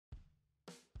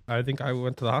I think I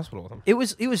went to the hospital with him. He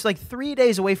was like 3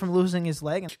 days away from losing his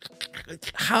leg.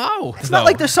 How? It's not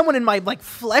like there's someone in my like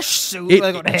flesh suit. It,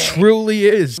 like, it truly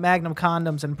is. Magnum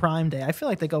condoms and Prime Day. I feel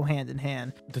like they go hand in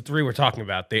hand. The three we're talking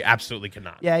about, they absolutely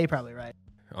cannot. Yeah, you're probably right.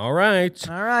 All right.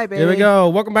 All right, baby. Here we go.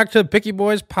 Welcome back to the Picky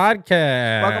Boys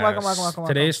podcast. Welcome.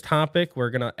 Today's topic,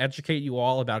 we're going to educate you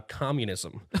all about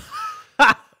communism. Get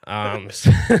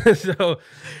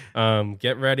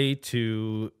ready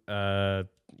to,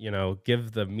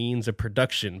 give the means of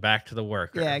production back to the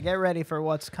worker. Yeah, get ready for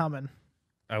what's coming.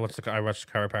 I watched the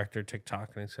chiropractor TikTok,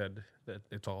 and he said that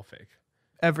it's all fake.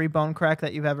 Every bone crack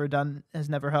that you've ever done has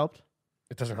never helped?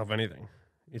 It doesn't help anything.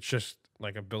 It's just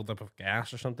like a buildup of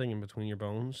gas or something in between your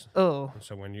bones. Oh. And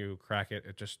so when you crack it,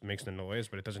 it just makes the noise,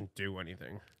 but it doesn't do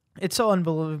anything. It's so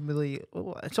unbelievably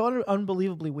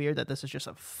weird that this is just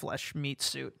a flesh meat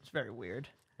suit. It's very weird.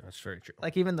 That's very true.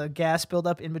 Like even the gas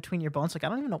buildup in between your bones. Like I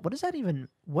don't even know what does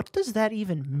that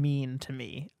even mean to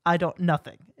me?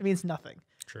 Nothing. It means nothing.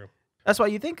 True. That's why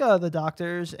you think the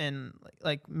doctors in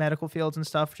like medical fields and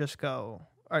stuff just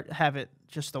have it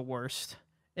just the worst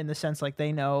in the sense like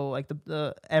they know like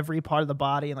the every part of the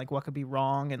body and like what could be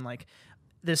wrong and like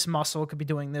this muscle could be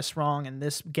doing this wrong and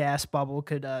this gas bubble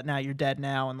could now you're dead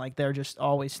now and like they're just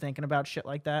always thinking about shit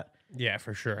like that. Yeah,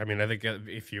 for sure. I mean, I think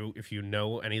if you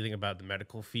know anything about the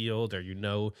medical field or you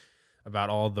know about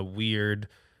all the weird,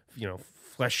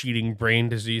 flesh-eating brain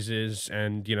diseases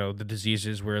and, the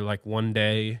diseases where like one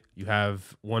day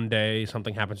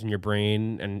something happens in your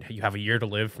brain and you have a year to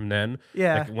live from then.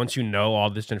 Yeah. Like once you know all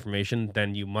this information,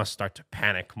 then you must start to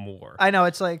panic more. I know.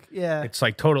 It's like, yeah. It's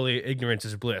like totally ignorance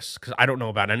is bliss because I don't know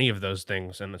about any of those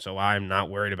things. And so I'm not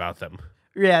worried about them.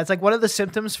 Yeah, it's like one of the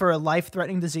symptoms for a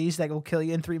life-threatening disease that will kill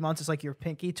you in 3 months is like your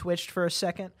pinky twitched for a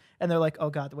second, and they're like, "Oh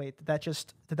God, wait, did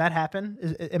that happen?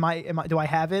 Do I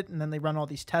have it?" And then they run all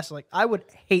these tests. Like, I would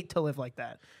hate to live like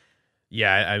that.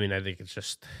 Yeah, I mean, I think it's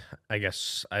just, I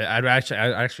guess I'd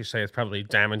actually say it's probably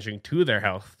damaging to their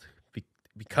health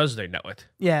because they know it.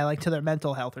 Yeah, like to their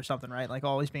mental health or something, right? Like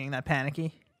always being that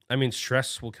panicky. I mean,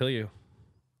 stress will kill you.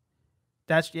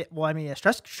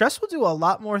 Stress will do a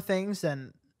lot more things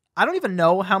than. I don't even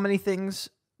know how many things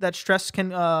that stress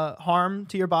can harm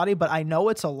to your body, but I know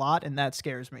it's a lot, and that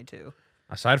scares me too.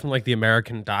 Aside from like the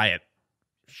American diet,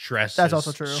 that's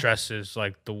also true. Stress is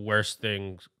like the worst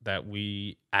thing that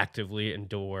we actively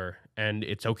endure, and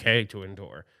it's okay to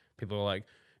endure. People are like,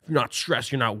 if you're not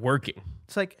stressed, you're not working.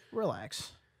 It's like,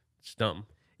 relax. It's dumb.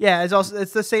 Yeah,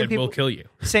 it's the same people. It will kill you.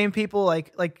 Same people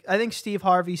like I think Steve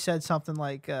Harvey said something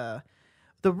like, the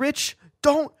rich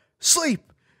don't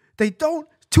sleep. They don't.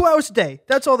 2 hours a day.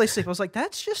 That's all they sleep. I was like,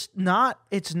 that's just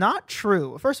it's not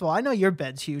true. First of all, I know your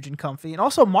bed's huge and comfy. And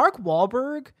also, Mark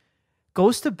Wahlberg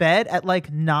goes to bed at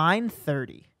like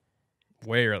 9:30.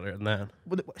 Way earlier than that.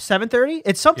 7:30?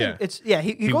 It's something. Yeah.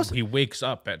 He wakes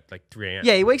up at like 3 a.m.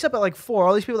 Yeah, he wakes up at like 4.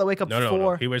 All these people that wake up at 4.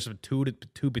 No. He wakes up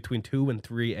between 2 and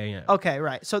 3 a.m. Okay,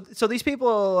 right. So these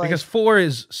people like, because 4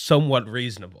 is somewhat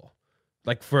reasonable.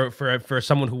 Like for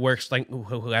someone who works like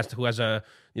who has a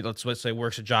let's say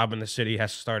works a job in the city,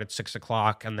 has to start at 6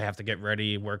 o'clock and they have to get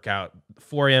ready, work out.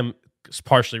 4 a.m. is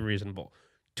partially reasonable.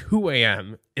 2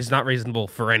 a.m. is not reasonable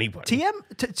for anybody.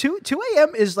 2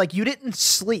 a.m. is like you didn't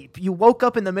sleep. You woke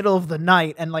up in the middle of the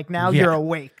night and like now you're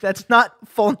awake. That's not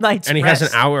full night's rest. And he has an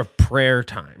hour of prayer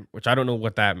time, which I don't know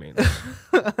what that means.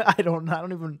 I don't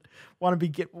even want to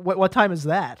be what time is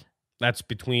that? That's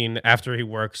after he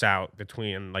works out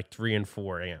between like 3 and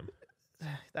 4 a.m.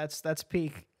 That's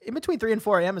peak. In between 3 and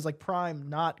 4 a.m. is like prime,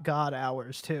 not God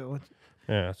hours too.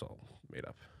 Yeah, that's all made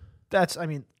up.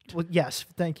 Yes,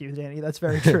 thank you, Danny. That's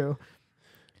very true.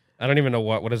 I don't even know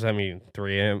what does that mean.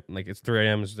 3 a.m. Like it's 3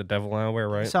 a.m. is the devil hour,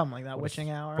 right? Something like that, witching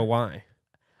hour. But why?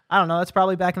 I don't know. That's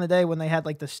probably back in the day when they had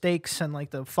like the stakes and like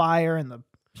the fire and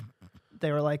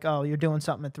they were like, oh, you're doing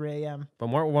something at 3 a.m. But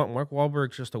Mark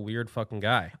Wahlberg's just a weird fucking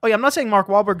guy. Oh, yeah, I'm not saying Mark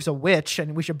Wahlberg's a witch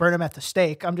and we should burn him at the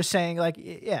stake. I'm just saying, like,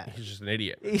 yeah. He's just an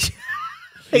idiot. He's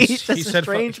just a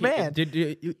strange man.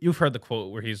 You've heard the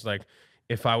quote where he's like,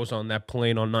 if I was on that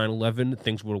plane on 9/11,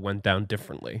 things would have went down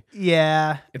differently.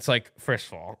 Yeah. It's like, first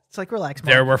of all. It's like, relax,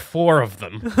 Mark. There were 4 of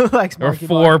them. Relax, There were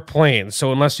 4 planes.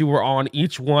 So unless you were on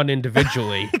each one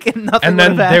individually. And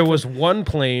then there was one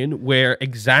plane where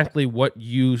exactly what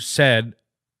you said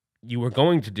you were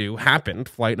going to do happened,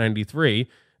 Flight 93.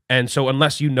 And so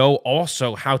unless you know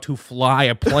also how to fly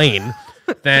a plane,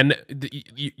 then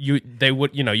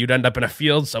you'd end up in a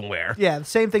field somewhere. Yeah, the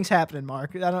same thing's happening,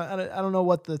 Mark. I don't know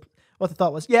what the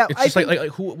thought was. Yeah, it's just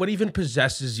like what even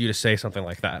possesses you to say something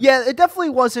like that? Yeah, it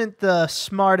definitely wasn't the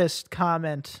smartest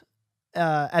comment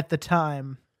at the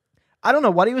time. I don't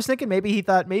know what he was thinking. Maybe he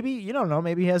thought, maybe, you don't know,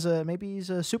 maybe he's a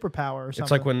superpower or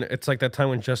something. It's like that time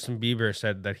when Justin Bieber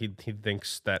said that he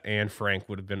thinks that Anne Frank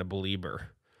would have been a believer.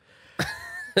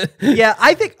 Yeah,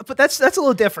 I think, but that's a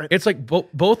little different. It's like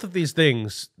both of these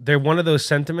things, they're one of those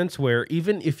sentiments where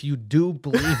even if you do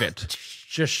believe it,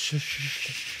 just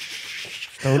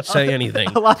don't say anything.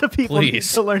 A lot of people need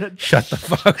Please to learn it. shut the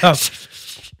fuck up.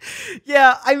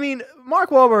 Yeah, I mean,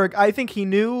 Mark Wahlberg, I think he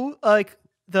knew like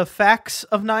the facts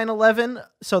of 9/11,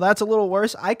 so that's a little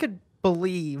worse. I could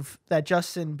believe that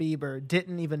Justin Bieber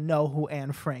didn't even know who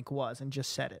Anne Frank was and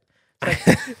just said it. Like,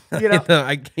 you know, No,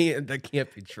 I can't. That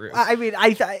can't be true. I mean,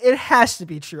 it has to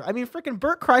be true. I mean, freaking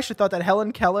Bert Kreischer thought that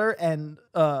Helen Keller and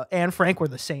Anne Frank were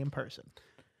the same person.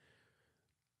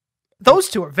 Those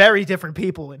two are very different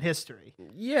people in history.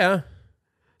 Yeah.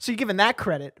 So you're giving that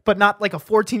credit, but not like a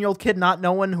 14-year-old kid not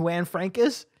knowing who Anne Frank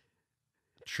is?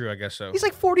 True, I guess so. He's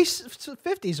like 40s,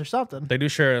 50s or something. They do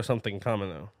share something in common,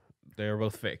 though. They are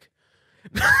both fake.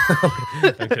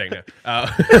 I'm kidding.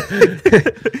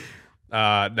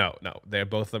 No. No. They're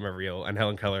both of them are real, and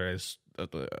Helen Keller is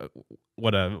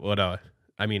what a marvel.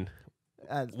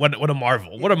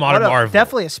 What a modern marvel.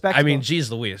 Definitely a spectacle. I mean,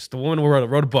 geez Louise, the woman who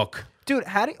wrote a book. Dude,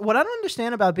 what I don't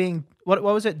understand about being what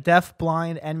was it, deaf,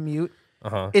 blind, and mute,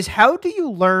 Uh-huh. is how do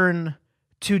you learn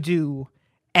to do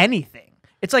anything?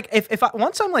 It's like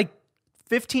once I'm like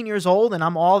 15 years old and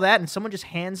I'm all that, and someone just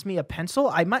hands me a pencil,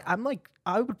 I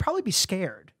would probably be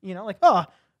scared. You know, like, oh,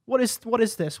 what is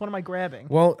this? What am I grabbing?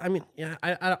 Well, I mean, yeah,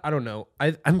 I don't know.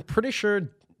 I'm pretty sure,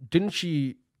 didn't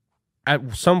she,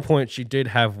 at some point, she did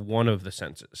have one of the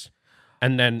senses,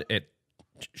 and then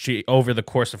she over the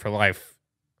course of her life,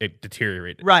 it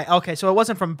deteriorated. Right. Okay. So it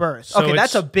wasn't from birth. So okay,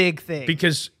 that's it's- a big thing.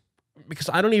 Because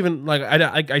I don't even like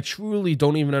I truly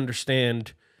don't even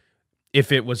understand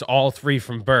if it was all three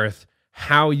from birth,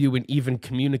 how you would even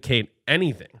communicate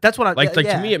anything. That's what I Like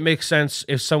yeah. to me, it makes sense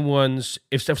if someone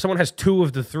has two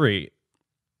of the three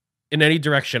in any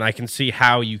direction. I can see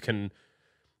how you can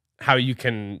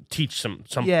teach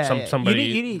somebody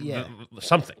You need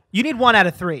something. You need 1 out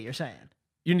of 3. You're saying.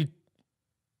 You need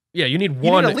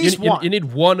one. need at least one. You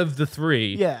need one of the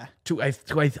three. Yeah.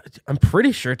 I'm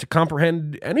pretty sure to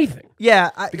comprehend anything.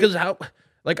 Yeah. Because how,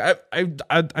 like,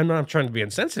 I'm not trying to be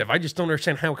insensitive. I just don't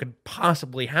understand how it could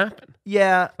possibly happen.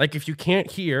 Yeah. Like, if you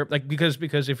can't hear, like, because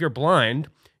if you're blind,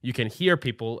 you can hear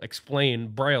people explain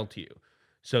Braille to you,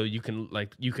 so you can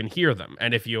hear them.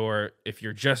 And if you're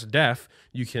just deaf,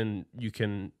 you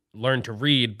can learn to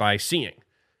read by seeing.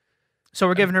 So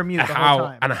we're giving her mute the whole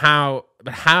time.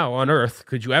 But how on earth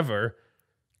could you ever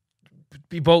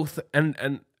be both?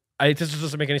 It just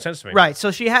doesn't make any sense to me. Right. So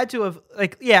she had to have,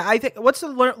 like, yeah, I think, what's the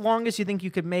longest you think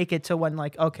you could make it to when,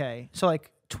 like, okay, so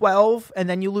like 12 and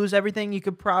then you lose everything, you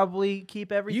could probably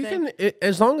keep everything? You can,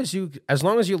 as long as you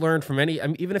learn from any, I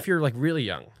mean, even if you're like really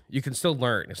young, you can still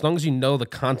learn. As long as you know the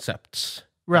concepts.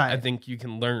 Right. I think you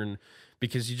can learn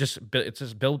because it's just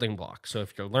building blocks. So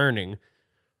if you're learning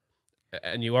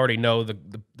and you already know the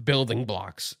building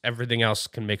blocks, everything else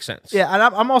can make sense. Yeah, and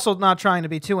I'm also not trying to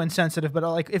be too insensitive, but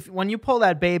like when you pull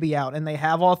that baby out and they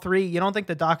have all three, you don't think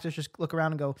the doctors just look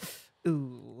around and go,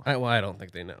 ooh. I don't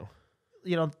think they know.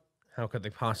 You know. How could they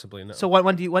possibly know? So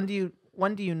when do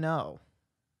you know?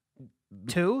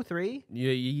 2, 3?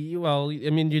 Well, I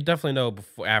mean, you definitely know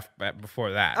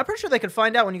before that. I'm pretty sure they could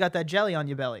find out when you got that jelly on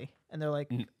your belly, and they're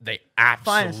like, they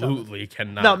absolutely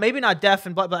cannot. No, maybe not deaf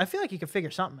and blind, but I feel like you could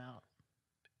figure something out.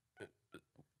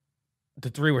 The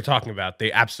 3 we're talking about,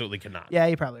 they absolutely cannot. Yeah,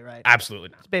 you're probably right. Absolutely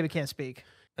not. This baby can't speak.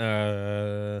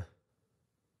 You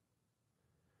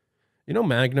know,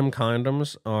 Magnum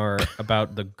condoms are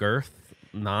about the girth,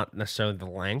 not necessarily the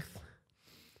length.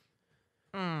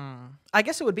 I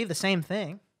guess it would be the same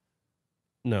thing.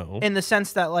 No. In the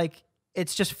sense that, like,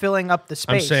 it's just filling up the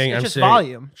space. It's just saying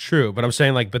volume. True, but I'm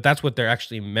saying, like, but that's what they're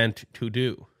actually meant to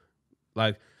do.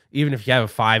 Like, even if you have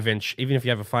a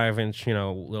 5-inch, you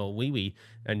know, little wee-wee,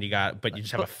 and you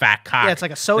just have a fat cock. Yeah, it's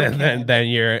like a soda can.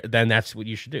 Then that's what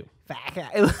you should do. Fat can.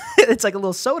 It's like a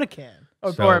little soda can.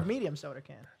 Or a medium soda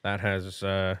can. That has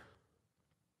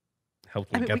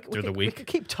helped me get through the week. We could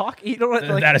keep talking. You don't have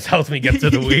to, like, that has helped me get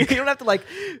through the week. You don't have to, like,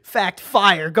 fact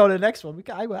fire. Go to the next one.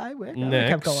 I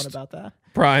kept going about that.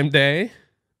 Prime Day.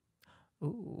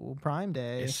 Ooh, Prime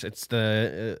Day. It's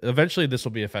the eventually this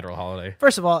will be a federal holiday.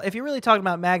 First of all, if you're really talking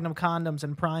about Magnum condoms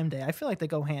and Prime Day, I feel like they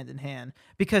go hand in hand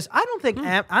because I don't think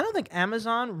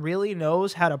Amazon really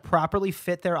knows how to properly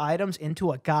fit their items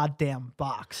into a goddamn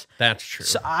box. That's true.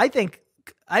 So I think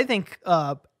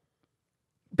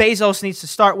Bezos needs to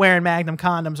start wearing Magnum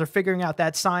condoms or figuring out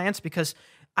that science because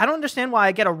I don't understand why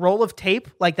I get a roll of tape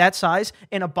like that size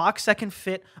in a box that can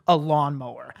fit a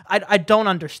lawnmower. I don't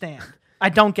understand. I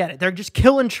don't get it. They're just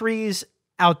killing trees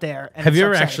out there. And Have you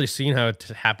ever upsetting. actually seen how it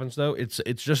happens though? It's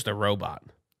just a robot.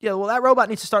 Yeah, well, that robot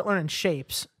needs to start learning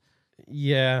shapes.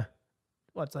 Yeah.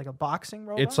 What's like a boxing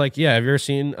robot? It's like, yeah, have you ever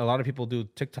seen a lot of people do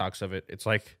TikToks of it? It's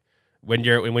like when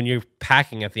you're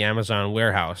packing at the Amazon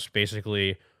warehouse,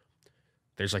 basically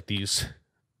there's like these,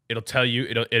 it'll tell you,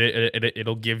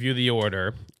 it'll give you the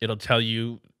order. It'll tell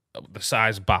you the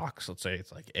size box. Let's say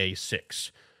it's like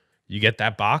A6. You get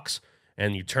that box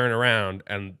and you turn around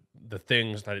and the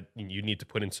things that you need to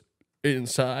put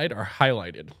inside are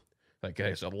highlighted. Like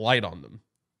there's a light on them.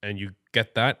 And you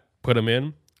get that, put them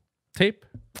in, tape,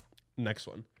 next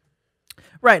one.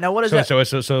 Right, now what is that? So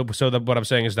what I'm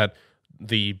saying is that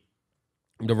the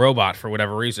robot, for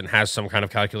whatever reason, has some kind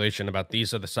of calculation about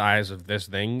these are the size of this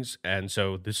things, and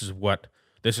so this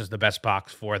is the best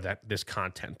box for this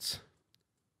content.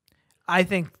 I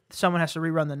think someone has to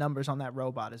rerun the numbers on that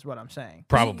robot is what I'm saying.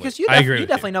 Probably. Because I agree you with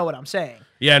definitely you. know what I'm saying.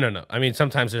 Yeah, no. I mean,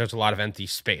 sometimes there's a lot of empty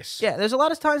space. Yeah, there's a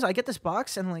lot of times I get this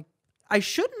box and like I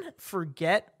shouldn't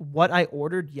forget what I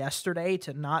ordered yesterday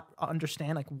to not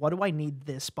understand like what do I need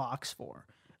this box for.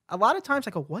 A lot of times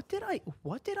I go, what did I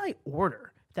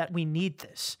order that we need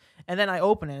this? And then I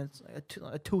open it, and it's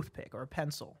like a toothpick or a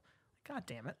pencil. God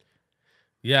damn it.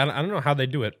 Yeah, I don't know how they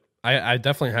do it. I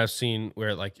definitely have seen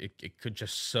where like it could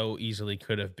just so easily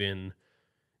could have been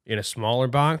in a smaller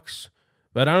box,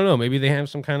 but I don't know. Maybe they have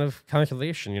some kind of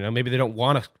calculation. Maybe they don't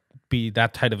want to be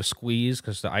that tight of a squeeze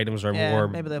because the items are more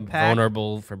maybe they'll pack.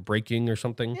 vulnerable for breaking or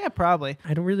something. Yeah, probably.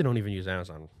 I don't even use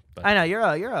Amazon. But I know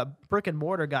you're a brick and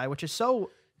mortar guy, which is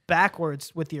so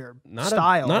backwards with your not style.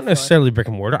 I feel not like. necessarily brick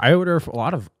and mortar. I order a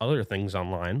lot of other things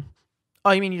online.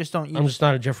 Oh, you mean you just don't? I'm just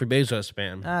not a Jeffrey Bezos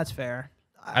fan. That's fair.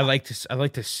 I like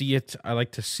to see it. I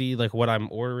like to see like what I'm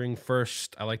ordering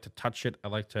first. I like to touch it. I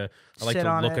like to Sit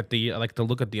on look it. I like to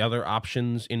look at the other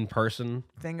options in person.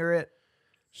 Finger it.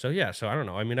 So yeah, so I don't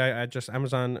know. I mean, I just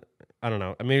Amazon. I don't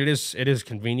know. I mean, it is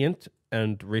convenient,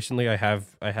 and recently I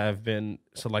have been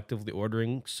selectively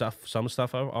ordering some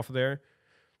stuff off of there,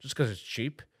 just because it's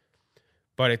cheap.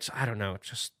 But I don't know. It's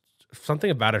just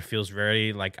something about it feels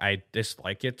very like I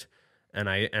dislike it, and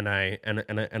I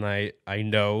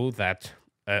know that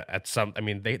at some. I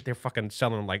mean, they're fucking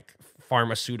selling like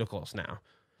pharmaceuticals now,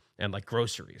 and like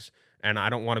groceries. And I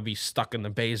don't want to be stuck in the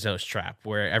Bezos trap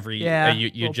where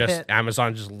you just pit.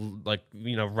 Amazon just like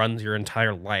runs your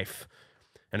entire life,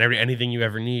 and anything you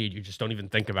ever need, you just don't even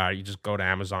think about it. You just go to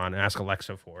Amazon and ask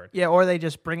Alexa for it. Yeah, or they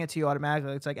just bring it to you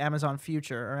automatically. It's like Amazon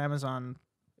Future or Amazon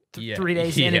 3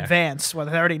 days in Yeah. advance, where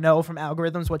they already know from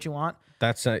algorithms what you want.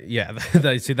 That's yeah.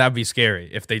 See, that'd be scary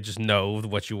if they just know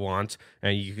what you want,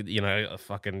 and you could a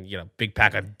fucking big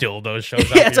pack of dildos shows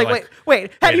up. Yeah, it's You're like,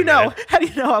 wait, how wait do you a know? minute. How do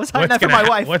you know I was hiding that from my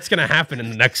wife? What's gonna happen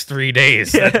in the next 3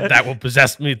 days that will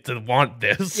possess me to want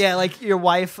this? Yeah, like your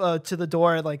wife to the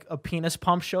door, like a penis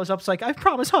pump shows up. It's like, I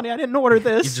promise, honey, I didn't order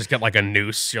this. You just get like a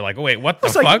noose. You're like, oh, wait, what the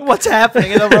It's fuck? like, what's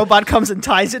happening? And the robot comes and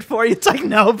ties it for you. It's like,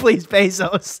 no, please,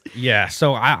 Bezos. Yeah,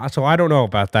 so I don't know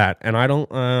about that, and I don't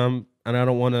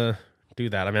want to do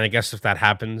that. I mean, I guess if that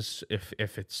happens, if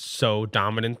it's so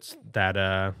dominant that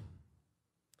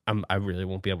I really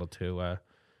won't be able to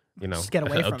Just get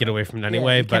away from get it. away from it Yeah,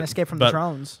 anyway. you but can't escape from the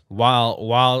drones.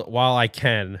 while I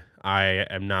can, I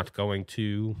am not going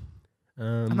to.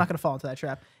 I'm not gonna fall into that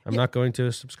trap. I'm not going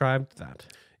to subscribe to that.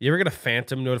 You ever get a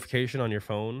phantom notification on your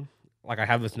phone? Like I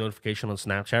have this notification on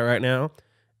Snapchat right now,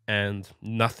 and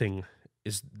nothing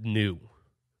is new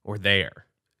or there.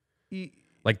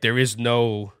 Like there is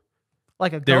no.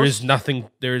 Like a ghost? There is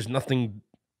nothing. There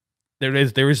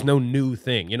is no new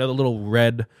thing. The little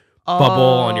red bubble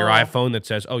on your iPhone that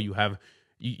says, "Oh, you have."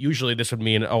 Usually, this would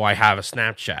mean, "Oh, I have a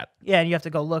Snapchat." Yeah, and you have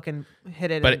to go look and hit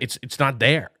it. But it's not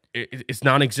there. It's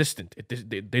non-existent.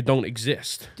 They don't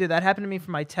exist. Dude, that happened to me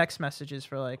for my text messages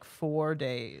for like 4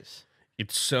 days.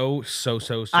 It's so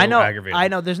I know. aggravating. I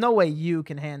know. There's no way you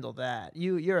can handle that.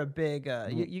 You're a big.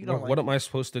 You don't. What am I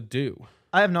supposed to do?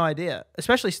 I have no idea.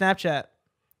 Especially Snapchat.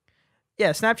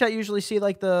 Yeah, Snapchat usually see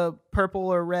like the purple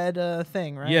or red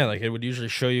thing, right? Yeah, like it would usually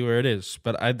show you where it is.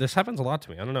 But this happens a lot to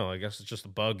me. I don't know. I guess it's just a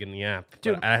bug in the app.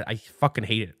 Dude. But I fucking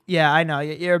hate it. Yeah, I know.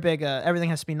 You're a big. Everything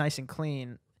has to be nice and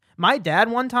clean. My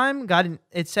dad one time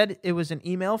it said it was an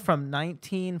email from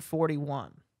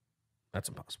 1941. That's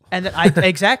impossible. And then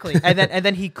exactly. And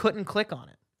then he couldn't click on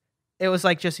it. It was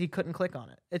like just he couldn't click on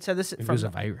it. It said this Maybe from it was a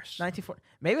virus. 1940.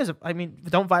 Maybe it was I mean,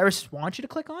 don't viruses want you to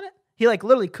click on it? He like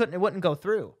literally couldn't. It wouldn't go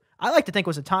through. I like to think it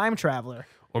was a time traveler.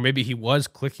 Or maybe he was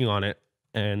clicking on it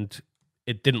and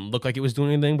it didn't look like it was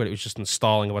doing anything, but it was just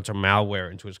installing a bunch of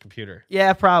malware into his computer.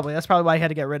 Yeah, probably. That's probably why he had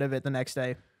to get rid of it the next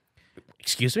day.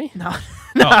 Excuse me? No,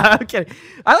 no, I'm kidding.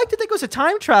 I like to think it was a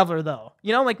time traveler, though.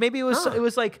 You know, like maybe it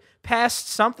was like past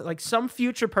something, like some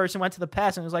future person went to the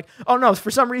past and was like, oh no,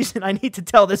 for some reason I need to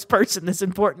tell this person this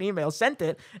important email. Sent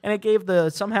it, and it gave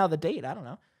somehow the date. I don't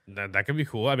know. That could be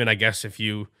cool. I mean, I guess if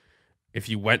you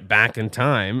went back in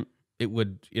time, it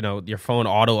would, your phone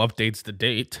auto updates the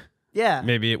date. Yeah.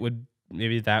 Maybe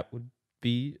that would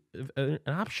be an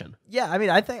option. Yeah, I mean,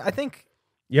 I think.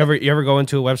 You ever go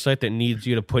into a website that needs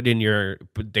you to put in your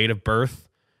date of birth,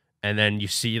 and then you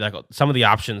see like some of the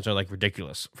options are like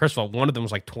ridiculous. First of all, one of them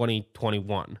was like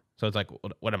 2021, so it's like,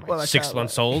 what am I, 6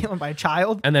 months old? By a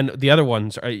child. And then the other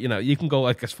ones are, you can go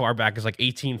like as far back as like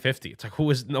 1850. It's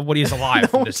like nobody is alive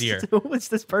from this year. Who is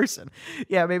this person?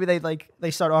 Yeah, maybe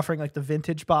they start offering like the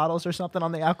vintage bottles or something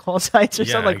on the alcohol sites or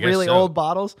something, like really old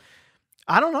bottles.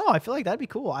 I don't know. I feel like that'd be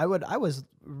cool. I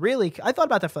thought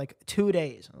about that for like 2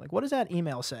 days. I'm like, what does that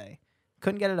email say?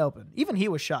 Couldn't get it open. Even he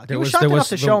was shocked. He was shocked enough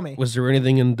to show me. Was there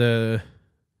anything in the,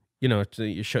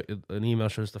 an email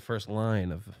shows the first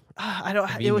line of?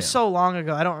 It was so long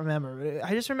ago. I don't remember.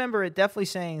 I just remember it definitely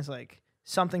saying it's like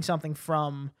something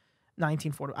from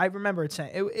 1940. I remember it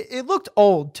saying it looked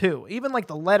old too. Even like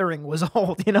the lettering was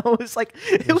old. It was like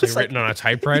it was like written on a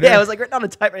typewriter. Yeah, it was like written on a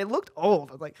typewriter. It looked old.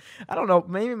 I was like, I don't know.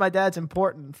 Maybe my dad's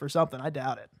important for something. I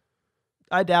doubt it.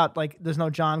 I doubt like there's no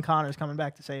John Connors coming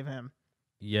back to save him.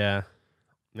 Yeah,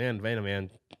 man,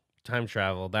 time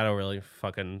travel, that'll really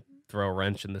fucking throw a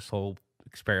wrench in this whole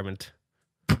experiment.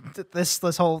 This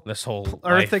whole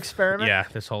Earth experiment. Yeah,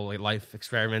 this whole life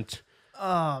experiment.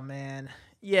 Oh man,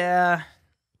 yeah.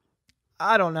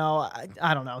 I don't know.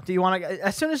 I don't know. Do you want to?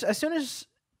 As soon as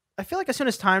I feel like as soon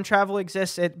as time travel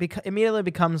exists, it immediately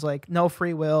becomes like no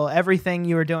free will. Everything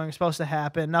you were doing was supposed to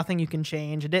happen. Nothing you can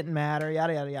change. It didn't matter.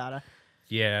 Yada yada yada.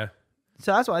 Yeah.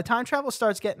 So that's why time travel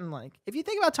starts getting like. If you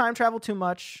think about time travel too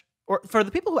much, or for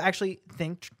the people who actually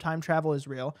think time travel is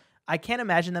real, I can't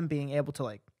imagine them being able to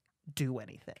like do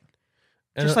anything,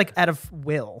 just like out of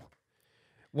will.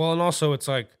 Well, and also it's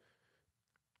like.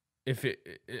 If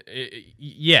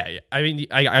yeah, I mean,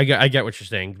 I get what you're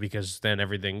saying, because then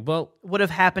everything would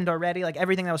have happened already. Like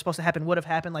everything that was supposed to happen would have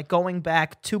happened. Like going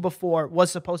back to before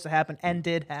was supposed to happen and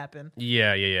did happen.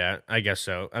 Yeah. I guess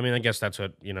so. I mean, I guess that's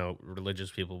what religious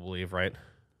people believe, right?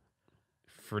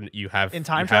 You have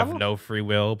no free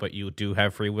will, but you do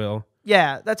have free will.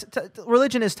 Yeah,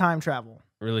 religion is time travel.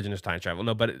 Religion is time travel.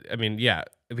 No, but I mean, yeah,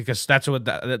 because that's what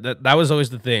that was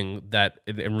always the thing that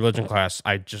in religion class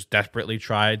I just desperately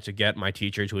tried to get my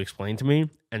teacher to explain to me,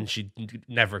 and she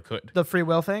never could. The free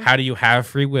will thing? How do you have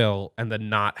free will and then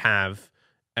not have?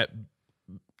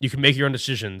 You can make your own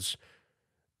decisions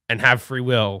and have free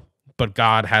will, but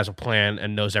God has a plan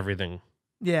and knows everything.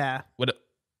 Yeah.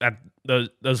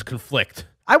 Those conflict.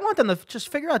 I want them to just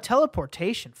figure out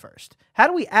teleportation first. How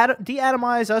do we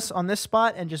de-atomize us on this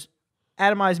spot and just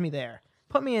atomize me there?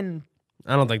 Put me in.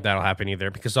 I don't think that'll happen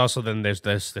either, because also then there's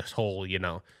this whole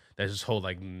there's this whole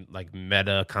like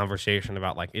meta conversation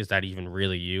about like, is that even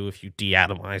really you if you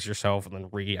de-atomize yourself and then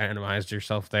re-atomize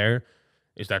yourself there?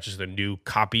 Is that just a new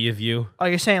copy of you? Oh,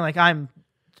 you're saying like I'm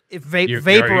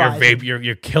vaporized.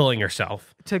 You're killing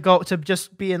yourself to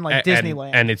just be in like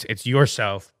Disneyland, and it's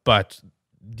yourself, but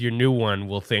your new one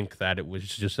will think that it was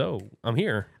just, I'm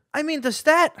here. I mean,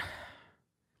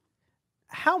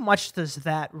 how much does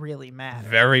that really matter?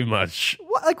 Very much.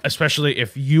 What, especially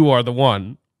if you are the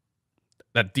one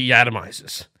that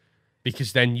de-atomizes,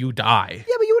 because then you die.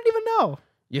 Yeah, but you wouldn't even know.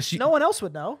 Yes, no one else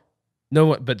would know.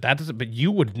 No, but that doesn't. But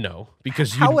you would know,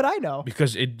 because how would I know?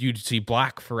 Because you'd see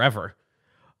black forever.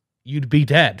 You'd be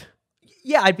dead.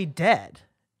 Yeah, I'd be dead.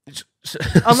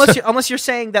 unless you're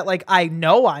saying that like I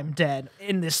know I'm dead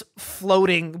in this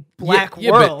floating black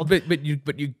world. But you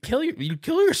kill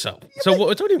yourself. Yeah, so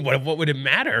what would it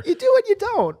matter? You do and you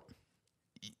don't.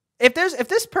 If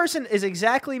this person is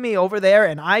exactly me over there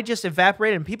and I just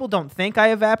evaporated and people don't think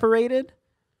I evaporated,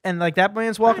 and like that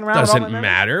man's walking around, doesn't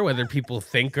matter whether people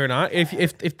think or not.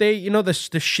 If they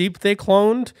the sheep they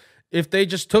cloned, if they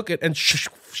just took it and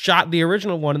shot the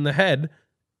original one in the head,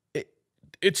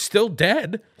 it's still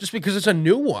dead just because it's a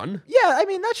new one. Yeah, I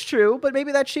mean that's true, but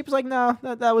maybe that sheep's like, no,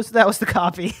 that was the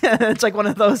copy. It's like one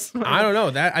of those. I don't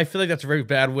know. I feel like that's a very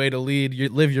bad way to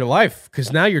live your life,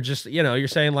 because now you're just you're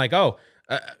saying like,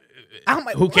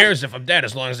 who cares if I'm dead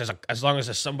as long as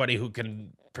there's somebody who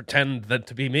can pretend that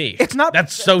to be me. It's not.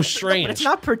 That's so strange. But it's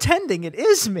not pretending. It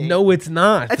is me. No, it's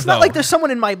not. It's not like there's someone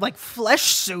in my like flesh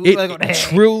suit. It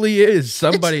truly is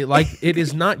somebody. It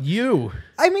is not you.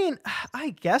 I mean,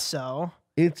 I guess so.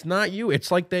 It's not you. It's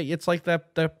like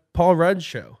that Paul Rudd's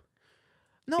show.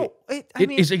 No,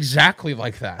 It is exactly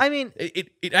like that. I mean,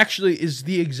 it actually is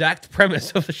the exact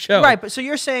premise of the show. right, but so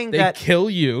you're saying They that kill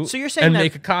you So you're saying and that-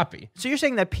 make a copy. so you're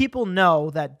saying that people know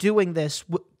that doing this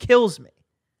kills me.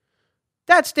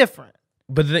 That's different.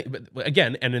 But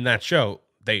again, and in that show,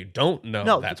 they don't know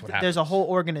No, that's what happens. there's a whole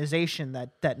organization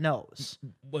that knows.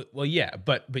 Well, yeah,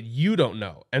 but you don't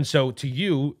know. And so to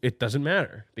you, it doesn't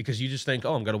matter because you just think,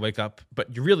 oh, I'm going to wake up.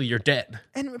 But you're dead.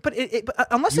 But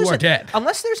unless You there's are dead.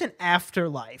 unless there's an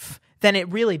afterlife, then it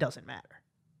really doesn't matter.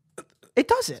 It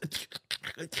doesn't.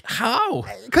 How?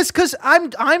 Because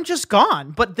I'm just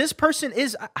gone. But this person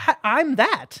is I'm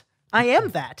that. I am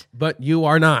that. But you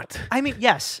are not. I mean,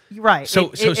 yes, you're right.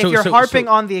 So if you're harping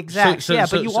on the exact,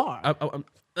 but you are.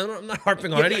 I'm not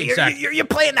harping on any exact. You're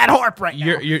playing that harp right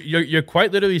now. You're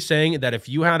quite literally saying that if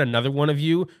you had another one of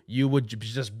you, you would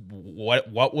just why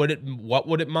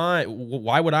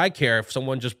would I care if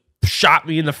someone just shot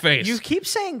me in the face? You keep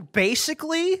saying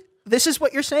basically this is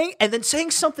what you're saying, and then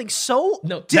saying something so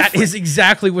No, different. that is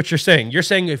exactly what you're saying. You're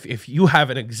saying if you have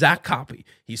an exact copy,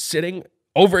 he's sitting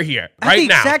over here right the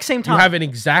now. exact same time. You have an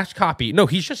exact copy. No,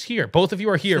 he's just here. Both of you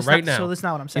are here that's right not- now. so that's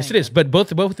not what I'm saying, Yes, it is. But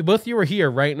both of you are here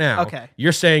right now. Okay.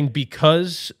 You're saying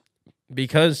because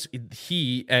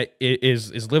he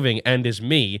is living and is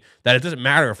me, that it doesn't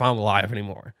matter if I'm alive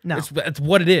anymore. No. It's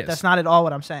what it is. That's not at all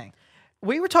what I'm saying.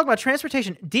 We were talking about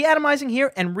transportation, deatomizing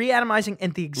here and reatomizing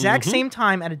at the exact same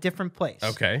time at a different place.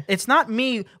 Okay. It's not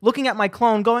me looking at my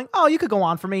clone going, "Oh, you could go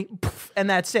on for me," poof, and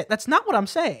that's it. That's not what I'm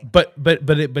saying. But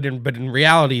in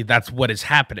reality, that's what is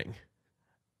happening.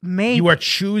 Maybe You are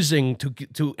choosing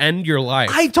to end your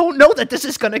life. I don't know that this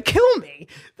is gonna kill me.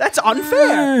 That's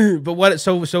unfair. But what?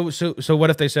 So what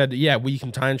if they said, yeah, well, you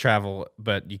can time travel,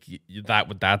 but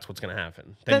that's what's gonna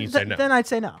happen? Then you'd say no. Then I'd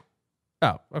say no.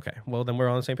 Oh, okay. Well, then we're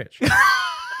on the same page.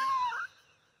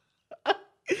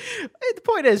 The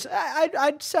point is,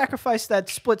 I'd sacrifice that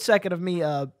split second of me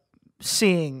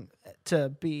seeing to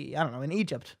be, I don't know, in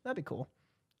Egypt. That'd be cool.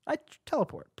 I'd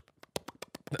teleport.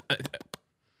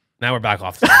 Now we're back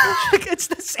off the page. It's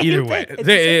the same Either thing. way, It's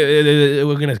the same-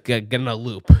 we're gonna get in a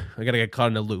loop. We're gonna get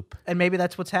caught in a loop. and maybe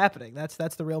that's what's happening. That's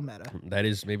the real meta. That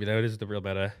is the real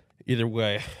meta. Either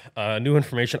way, new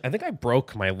information. I think I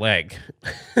broke my leg.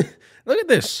 Look at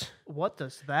this. What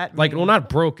does that mean? Like, well, not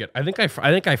broke it. I think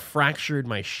I fractured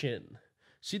my shin.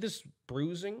 See this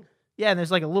bruising? Yeah, and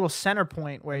there's like a little center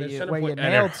point where There's you center where point, you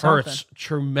and nailed it hurts something.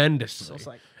 tremendously. So it's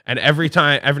like, And every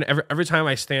time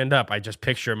I stand up, I just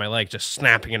picture my leg just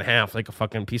snapping in half like a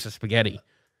fucking piece of spaghetti.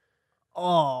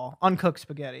 oh, uncooked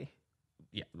spaghetti.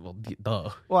 Yeah, well, duh.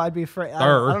 Well, I'd be afraid. I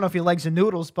Durr. don't know if your legs are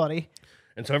noodles, buddy.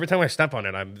 And so every time I step on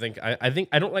it, I don't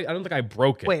think I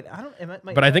broke it. Wait, I don't.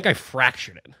 But I think I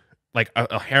fractured it, like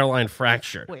a hairline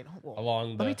fracture. Wait, hold on.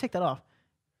 along the. Let me take that off.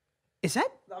 Is that?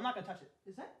 I'm not gonna touch it.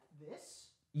 Is that this?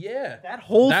 Yeah, That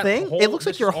whole thing? It looks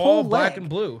like this your is whole all black leg. and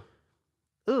blue.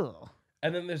 Ugh.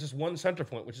 And then there's this one center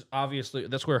point, which is obviously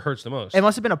that's where it hurts the most. It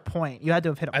must have been a point. You had to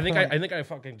have hit a I think point. I think I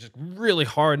fucking just really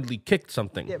hardly kicked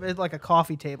something. Yeah, it's like a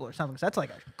coffee table or something. 'Cause that's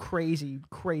like a crazy,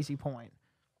 crazy point.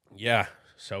 Yeah.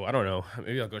 So I don't know.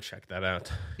 Maybe I'll go check that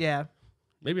out. Yeah.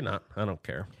 Maybe not. I don't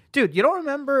care. Dude, you don't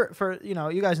remember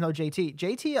you guys know JT.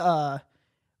 JT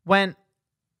went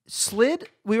slid.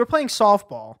 We were playing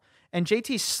softball and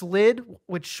JT slid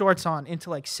with shorts on into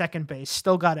like second base,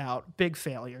 still got out, big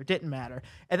failure, didn't matter.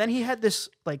 And then he had this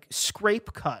like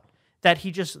scrape cut that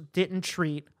he just didn't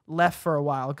treat, left for a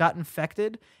while, got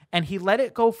infected, and he let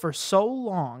it go for so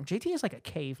long. JT is like a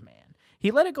caveman. He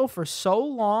let it go for so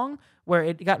long where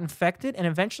it got infected, and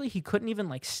eventually he couldn't even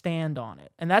like stand on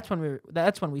it. And that's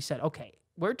when we said, okay,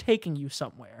 we're taking you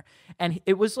somewhere. And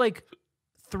it was like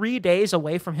 3 days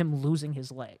away from him losing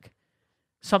his leg,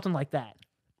 something like that.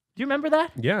 Do you remember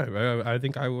that? Yeah, I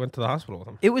think I went to the hospital with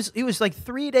him. It was like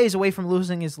 3 days away from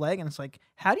losing his leg, and it's like,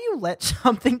 how do you let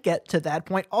something get to that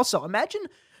point? Also, imagine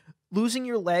losing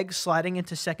your leg, sliding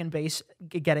into second base,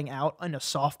 getting out in a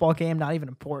softball game, not even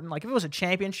important. Like if it was a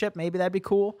championship, maybe that'd be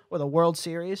cool, or the World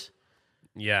Series.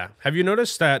 Yeah. Have you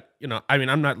noticed that? I mean,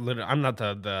 I'm not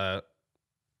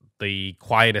the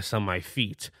quietest on my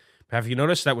feet. But have you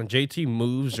noticed that when JT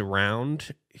moves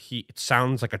around, it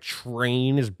sounds like a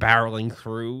train is barreling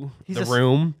through the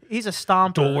room. He's a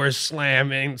stomper. Doors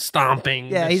slamming, stomping.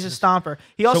 Yeah, he's a stomper.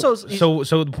 He also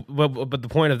But the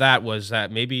point of that was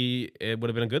that maybe it would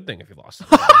have been a good thing if he lost.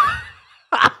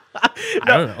 I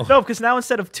don't know. No, because now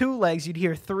instead of 2 legs, you'd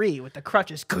hear 3 with the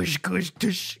crutches. Gush, gush,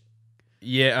 gush.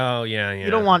 Yeah. Oh, yeah. You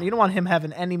don't want him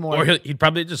having any more. Or he'd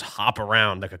probably just hop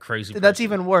around like a crazy. That's person.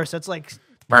 even worse. That's like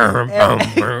Burr, burr,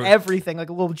 burr. everything, like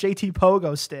a little JT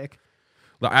Pogo stick.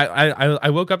 I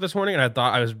woke up this morning and I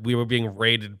thought we were being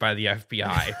raided by the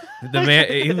FBI. The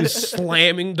man, he was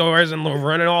slamming doors and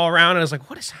running all around, and I was like,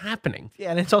 "What is happening?"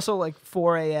 Yeah, and it's also like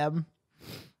 4 a.m.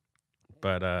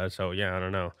 But so yeah, I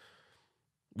don't know.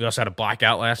 We also had a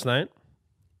blackout last night.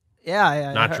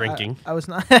 Yeah, not drinking. I was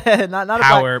not not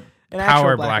an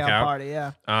actual blackout party.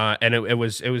 Yeah, and it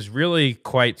was really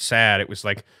quite sad. It was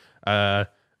like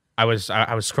I was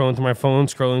scrolling through my phone,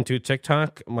 scrolling through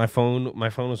TikTok. My phone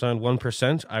was on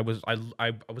 1%.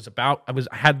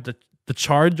 I had the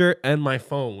charger and my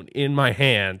phone in my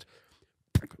hand.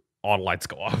 All the lights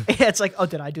go off. Yeah, it's like, oh,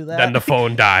 did I do that? Then the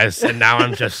phone dies, and now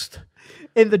I'm just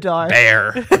in the dark.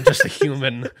 Bare. I'm just a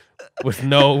human with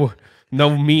no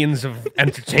means of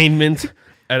entertainment.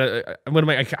 And what am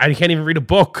I can't even read a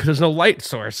book. There's no light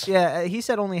source. Yeah, he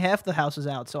said only half the house was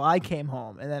out, so I came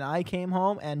home, and then I came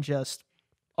home and just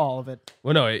all of it.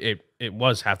 Well, no, it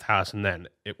was half the house, and then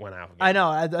it went out again. I know.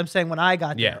 I'm saying when I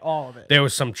got there, all of it. There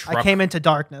was some truck. I came into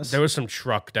darkness. There was some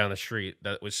truck down the street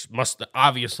that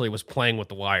obviously was playing with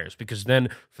the wires, because then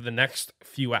for the next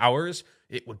few hours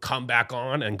it would come back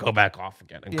on and go back off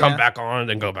again, and come back on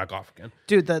and go back off again.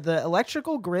 Dude, the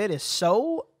electrical grid is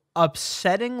so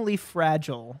upsettingly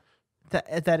fragile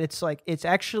that it's like it's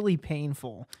actually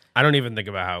painful. I don't even think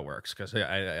about how it works because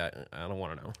I don't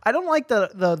want to know. I don't like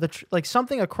the like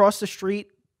something across the street,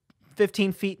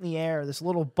 15 feet in the air. This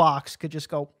little box could just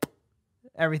go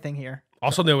everything here.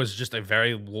 Also, there was just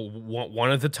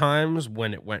one of the times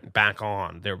when it went back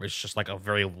on, there was just like a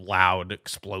very loud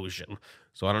explosion.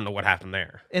 So I don't know what happened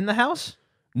there. In the house?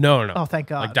 No. Oh, thank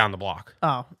God. Like down the block.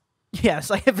 Oh, yeah. It's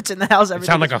like if it's in the house, everything. It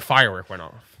sounded like a firework went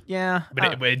off. Yeah,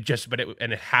 but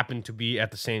it happened to be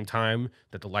at the same time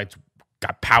that the lights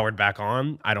got powered back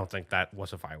on. I don't think that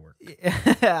was a firework.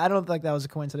 I don't think that was a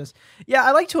coincidence. Yeah,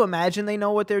 I like to imagine they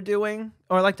know what they're doing,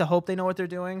 or I like to hope they know what they're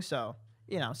doing. So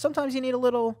sometimes you need a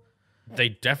little. They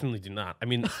definitely do not. I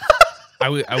mean, I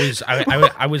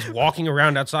was walking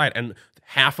around outside, and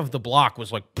half of the block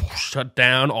was like shut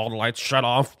down, all the lights shut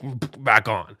off, back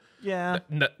on. Yeah,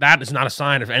 that is not a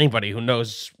sign of anybody who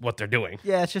knows what they're doing.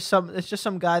 Yeah, it's just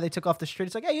some guy they took off the street.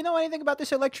 It's like, hey, you know anything about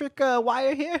this electric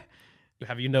wire here?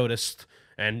 Have you noticed?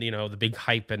 And the big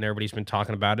hype, and everybody's been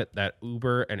talking about it, that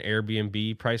Uber and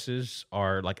Airbnb prices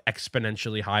are like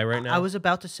exponentially high right now. I was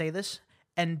about to say this,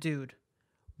 and dude,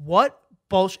 what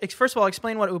bullshit? First of all,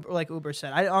 explain what Uber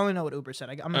said. I only know what Uber said.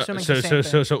 I'm assuming the same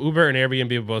thing. So Uber and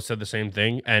Airbnb both said the same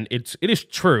thing, and it is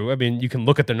true. I mean, you can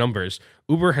look at the numbers.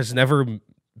 Uber has never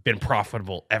been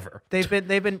profitable ever. They've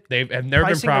never been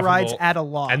profitable, rides at a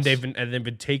loss, and they've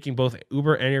been taking, both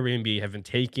Uber and Airbnb have been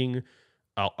taking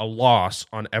a loss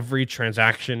on every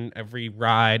transaction, every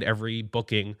ride, every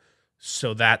booking,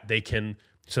 so that they can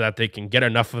get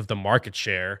enough of the market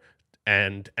share,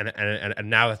 and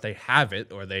now that they have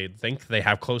it, or they think they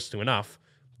have close to enough,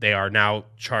 they are now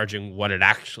charging what it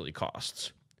actually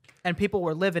costs. And people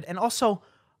were livid, and also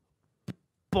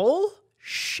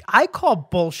I call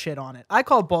bullshit on it. I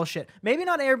call bullshit. Maybe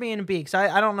not Airbnb, because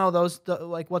I don't know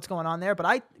what's going on there, but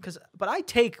I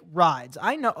take rides.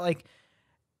 I know, like,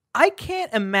 I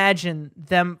can't imagine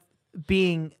them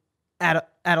being at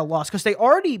a loss, because they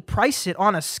already price it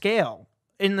on a scale,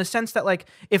 in the sense that, like,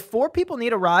 if 4 people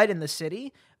need a ride in the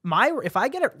city, if I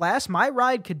get it last, my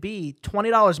ride could be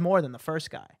 $20 more than the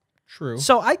first guy. True.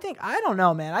 So I don't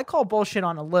know, man. I call bullshit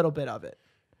on a little bit of it.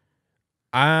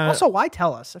 Also, why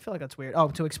tell us? I feel like that's weird. Oh,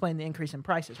 to explain the increase in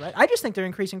prices, right? I just think they're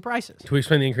increasing prices. To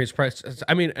explain the increased prices.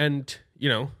 I mean, and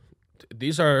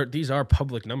these are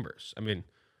public numbers. I mean,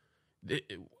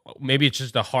 maybe it's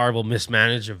just a horrible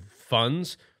mismanage of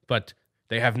funds, but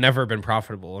they have never been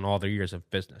profitable in all their years of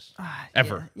business,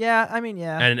 ever. Yeah, I mean,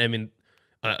 yeah. And I mean,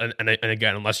 and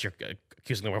again, unless you're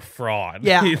accusing them of fraud.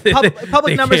 Yeah,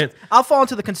 public numbers. I'll fall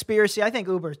into the conspiracy. I think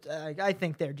Uber. I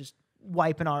think they're just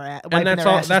wiping our ass. And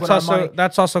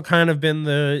that's also kind of been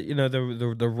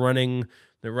the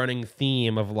running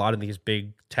theme of a lot of these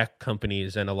big tech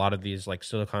companies and a lot of these like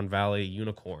Silicon Valley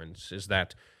unicorns, is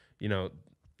that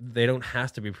they don't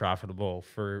have to be profitable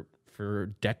for a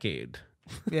decade.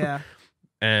 Yeah.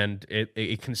 And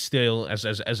it can still, as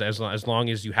long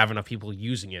as you have enough people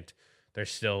using it,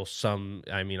 there's still some.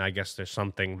 I mean, I guess there's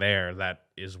something there that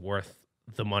is worth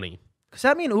the money. Does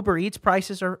that mean Uber Eats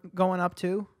prices are going up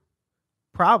too?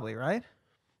 Probably, right?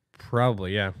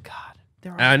 Probably, yeah. God,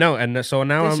 I know, and so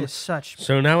now I'm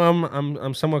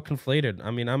somewhat conflated.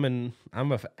 I mean, I'm an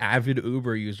avid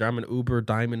Uber user. I'm an Uber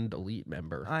Diamond Elite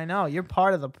member. I know you're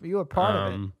part of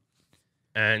it.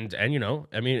 And I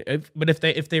mean,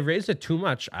 if they raise it too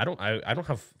much, I don't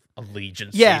have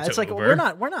allegiance. Yeah, it's to like Uber.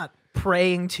 we're not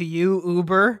praying to you,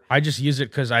 Uber. I just use it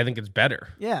because I think it's better.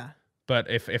 Yeah, But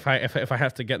if I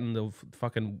have to get in the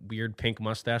fucking weird pink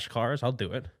mustache cars, I'll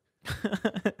do it.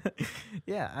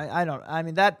 Yeah, I don't. I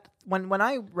mean that when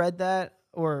I read that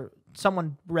or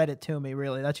someone read it to me,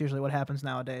 really, that's usually what happens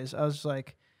nowadays. I was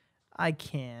like, I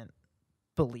can't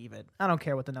believe it. I don't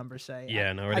care what the numbers say.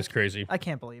 Yeah, no, it is crazy. I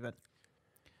can't believe it.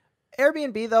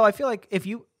 Airbnb though, I feel like if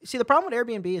you see the problem with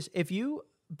Airbnb is if you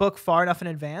book far enough in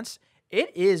advance,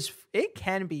 it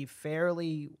can be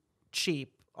fairly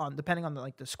cheap on depending on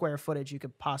the square footage you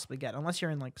could possibly get, unless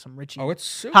you're in like some richy Oh, it's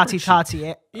super hotsy cheap.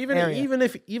 totsy area. Even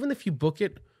if you book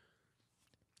it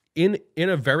in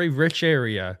a very rich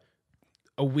area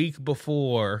a week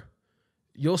before,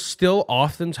 you'll still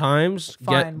oftentimes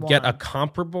Find get a one.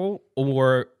 comparable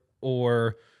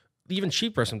or even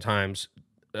cheaper sometimes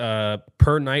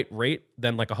per night rate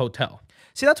than like a hotel.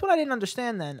 See, that's what I didn't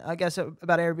understand then, I guess,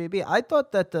 about Airbnb. I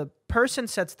thought that the person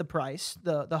sets the price,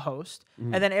 the host,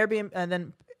 and then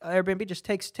Airbnb just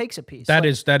takes a piece. That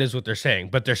is what they're saying,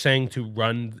 but they're saying to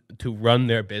run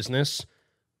their business,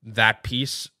 that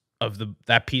piece of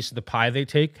the pie they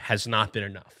take has not been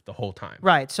enough the whole time.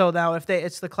 Right. So now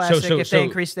it's the classic, if so- they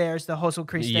increase theirs, the host will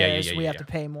increase Yeah, theirs, we have yeah. to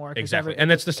pay more. 'Cause Exactly, and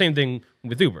that's the same thing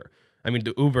with Uber. I mean,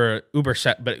 the Uber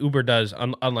set, but Uber does,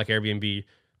 unlike Airbnb,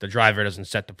 the driver doesn't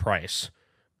set the price,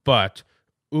 but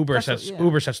Uber That's sets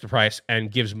what- yeah. the price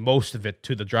and gives most of it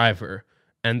to the driver,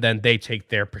 and then they take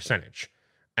their percentage.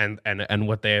 And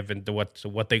what they have been,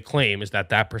 what they claim is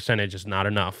that percentage is not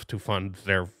enough to fund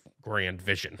their grand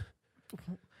vision.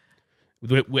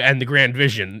 And the grand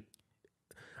vision,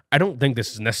 I don't think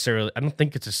this is necessarily, I don't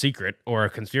think it's a secret or a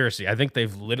conspiracy. I think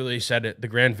they've literally said it, the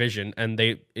grand vision, and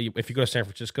if you go to San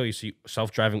Francisco, you see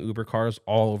self-driving Uber cars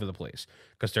all over the place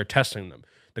because they're testing them.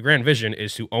 The grand vision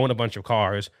is to own a bunch of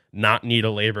cars, not need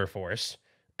a labor force,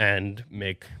 and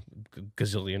make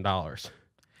gazillion dollars.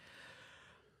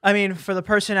 I mean, for the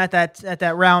person at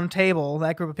that round table,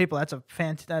 that group of people, that's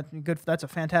a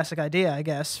fantastic idea, I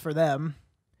guess, for them.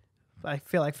 I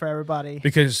feel like for everybody.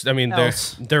 Because I mean,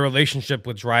 else. their relationship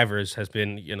with drivers has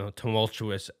been,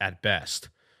 tumultuous at best.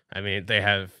 I mean, they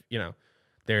have,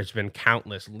 there's been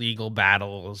countless legal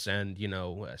battles, and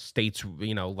states,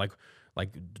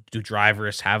 like do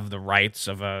drivers have the rights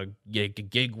of a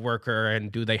gig worker, and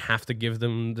do they have to give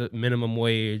them the minimum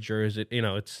wage, or is it,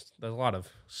 there's a lot of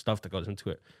stuff that goes into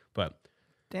it. But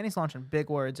Danny's launching big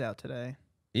words out today.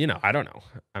 I don't know.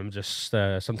 I'm just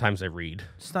sometimes I read.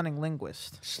 Stunning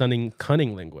linguist. Stunning,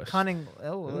 cunning linguist. Cunning.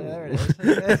 Oh, there it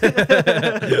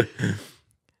is.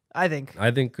 I think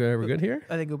we're good here.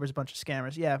 I think Uber's a bunch of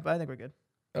scammers. Yeah, but I think we're good.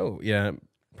 Oh yeah,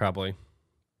 probably.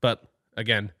 But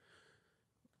again,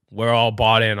 we're all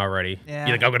bought in already. Yeah.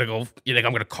 You think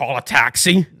I'm gonna call a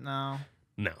taxi? No.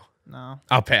 No.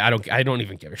 I'll pay. I don't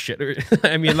even give a shit.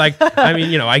 I mean, I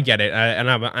get it, and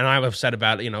I'm upset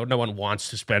about it. No one wants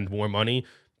to spend more money,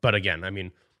 but again, I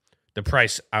mean, the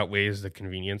price outweighs the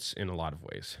convenience in a lot of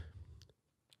ways.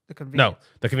 The convenience. No,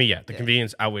 the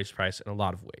convenience outweighs price in a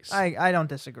lot of ways. I don't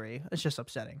disagree. It's just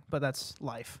upsetting, but that's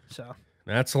life. So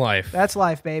That's life. that's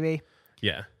life, baby.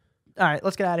 Yeah. All right,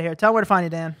 let's get out of here. Tell them where to find you,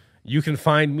 Dan. You can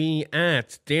find me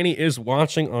at Danny is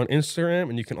Watching on Instagram,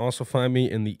 and you can also find me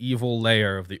in the evil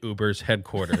lair of the Uber's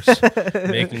headquarters,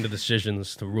 making the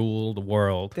decisions to rule the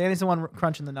world. Danny's the one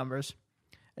crunching the numbers.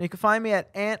 And you can find me at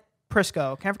Aunt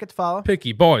Prisco. Can't forget to follow.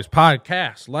 Picky Boys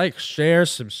Podcast. Like, share,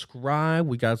 subscribe.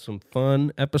 We got some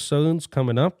fun episodes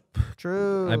coming up,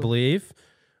 True. I believe.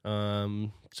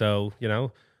 So,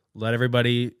 let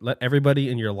everybody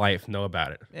in your life know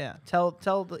about it. Yeah. Tell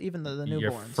even the newborns.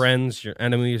 Your friends, your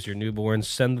enemies, your newborns,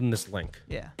 send them this link.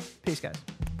 Yeah. Peace, guys.